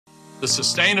The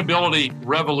sustainability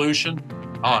revolution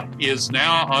is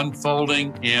now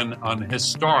unfolding in an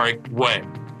historic way.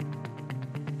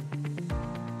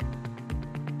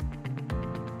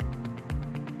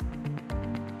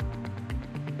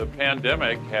 The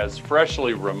pandemic has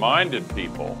freshly reminded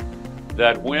people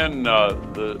that when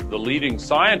the leading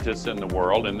scientists in the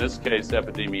world, in this case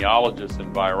epidemiologists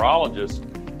and virologists,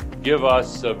 give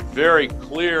us very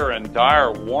clear and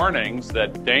dire warnings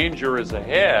that danger is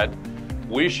ahead,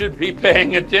 we should be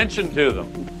paying attention to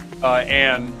them.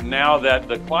 And now that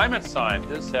the climate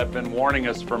scientists have been warning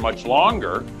us for much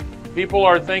longer, people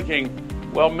are thinking,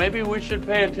 well, maybe we should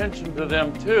pay attention to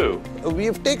them too.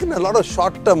 We've taken a lot of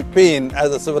short-term pain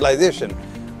as a civilization.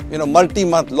 You know,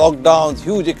 multi-month lockdowns,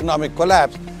 huge economic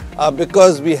collapse,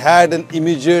 because we had an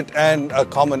immediate and a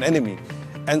common enemy.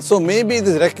 And so maybe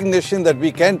this recognition that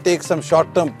we can take some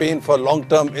short-term pain for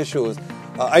long-term issues,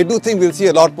 I do think we'll see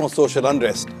a lot more social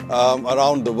unrest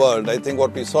around the world. I think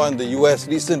what we saw in the US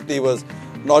recently was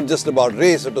not just about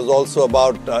race, it was also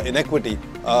about inequity.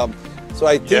 So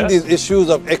I think these issues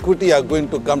of equity are going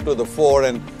to come to the fore,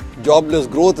 and jobless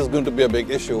growth is going to be a big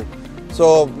issue.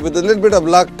 So with a little bit of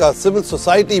luck, civil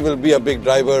society will be a big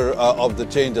driver of the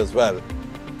change as well.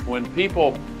 When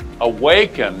people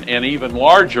awaken in even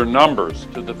larger numbers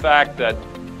to the fact that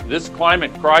this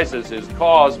climate crisis is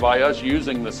caused by us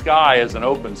using the sky as an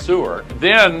open sewer,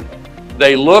 then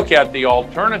they look at the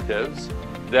alternatives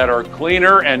that are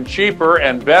cleaner and cheaper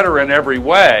and better in every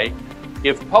way.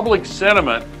 If public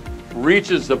sentiment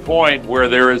reaches the point where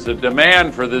there is a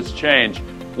demand for this change,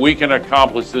 we can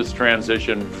accomplish this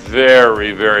transition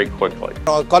very, very quickly.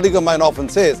 A colleague of mine often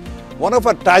says, one of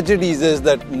our tragedies is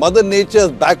that Mother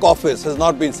Nature's back office has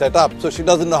not been set up, so she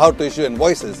doesn't know how to issue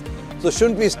invoices. So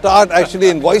shouldn't we start actually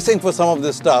invoicing for some of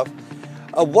this stuff?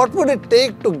 What would it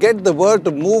take to get the world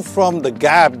to move from the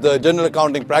GAAP, the general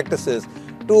accounting practices,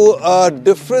 to a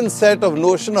different set of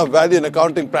notion of value in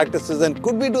accounting practices, and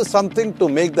could we do something to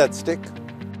make that stick?